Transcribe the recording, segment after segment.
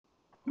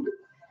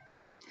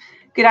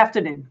Good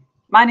afternoon.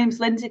 My name's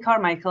Lindsay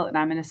Carmichael and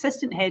I'm an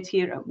assistant head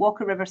here at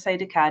Walker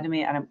Riverside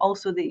Academy, and I'm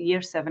also the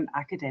Year 7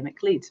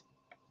 academic lead.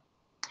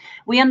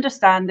 We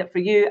understand that for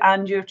you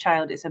and your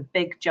child it's a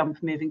big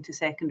jump moving to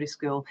secondary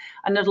school,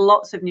 and there's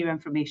lots of new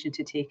information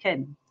to take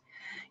in.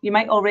 You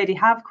might already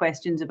have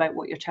questions about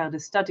what your child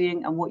is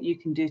studying and what you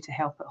can do to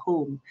help at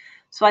home.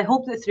 So I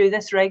hope that through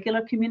this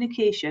regular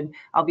communication,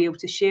 I'll be able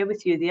to share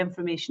with you the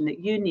information that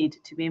you need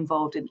to be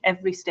involved in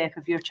every step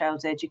of your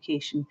child's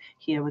education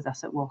here with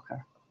us at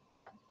Walker.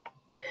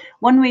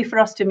 One way for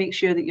us to make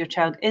sure that your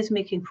child is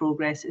making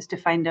progress is to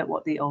find out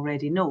what they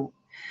already know.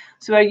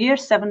 So our Year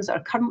 7s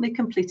are currently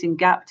completing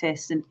gap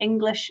tests in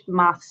English,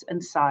 Maths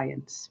and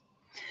Science.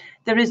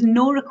 There is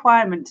no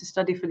requirement to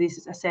study for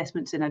these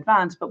assessments in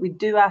advance, but we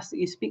do ask that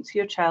you speak to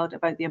your child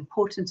about the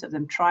importance of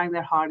them trying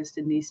their hardest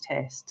in these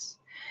tests.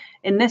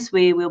 In this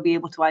way, we'll be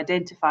able to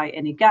identify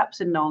any gaps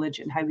in knowledge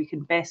and how we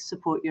can best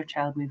support your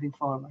child moving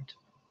forward.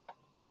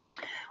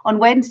 On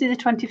Wednesday, the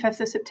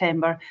 25th of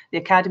September, the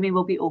Academy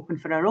will be open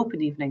for our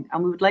open evening,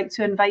 and we would like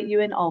to invite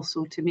you in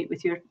also to meet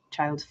with your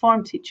child's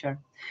form teacher.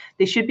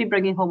 They should be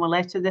bringing home a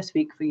letter this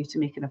week for you to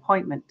make an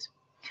appointment.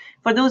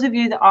 For those of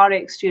you that are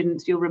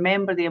ex-students, you'll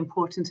remember the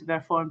importance of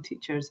our form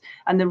teachers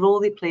and the role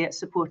they play at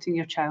supporting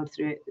your child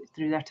through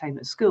their time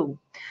at school.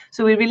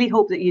 So we really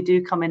hope that you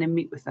do come in and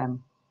meet with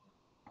them.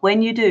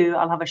 When you do,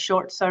 I'll have a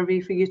short survey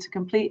for you to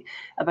complete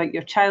about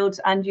your child's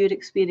and your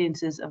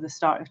experiences of the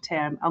start of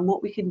term and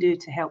what we can do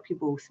to help you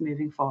both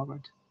moving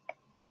forward.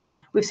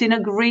 We've seen a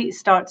great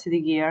start to the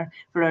year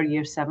for our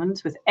Year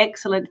 7s with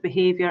excellent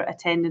behaviour,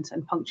 attendance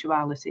and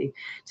punctuality,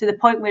 to the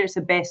point where it's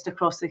the best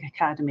across the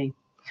Academy.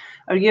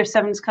 Our Year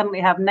 7s currently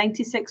have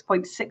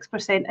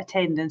 96.6%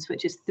 attendance,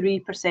 which is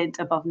 3%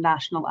 above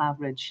national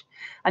average.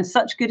 And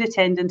such good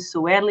attendance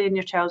so early in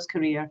your child's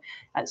career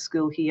at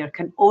school here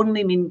can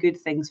only mean good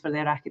things for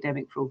their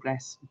academic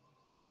progress.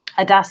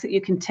 I'd ask that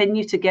you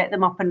continue to get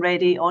them up and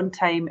ready on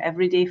time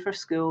every day for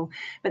school,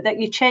 but that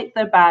you check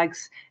their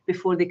bags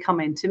before they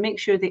come in to make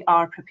sure they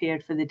are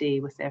prepared for the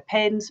day with their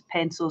pens,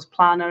 pencils,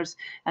 planners,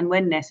 and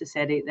when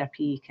necessary, their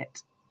PE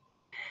kit.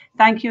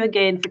 Thank you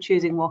again for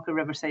choosing Walker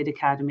Riverside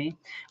Academy.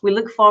 We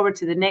look forward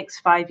to the next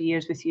 5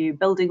 years with you,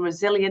 building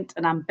resilient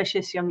and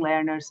ambitious young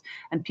learners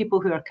and people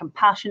who are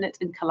compassionate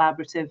and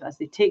collaborative as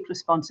they take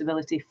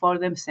responsibility for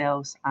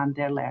themselves and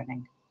their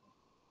learning.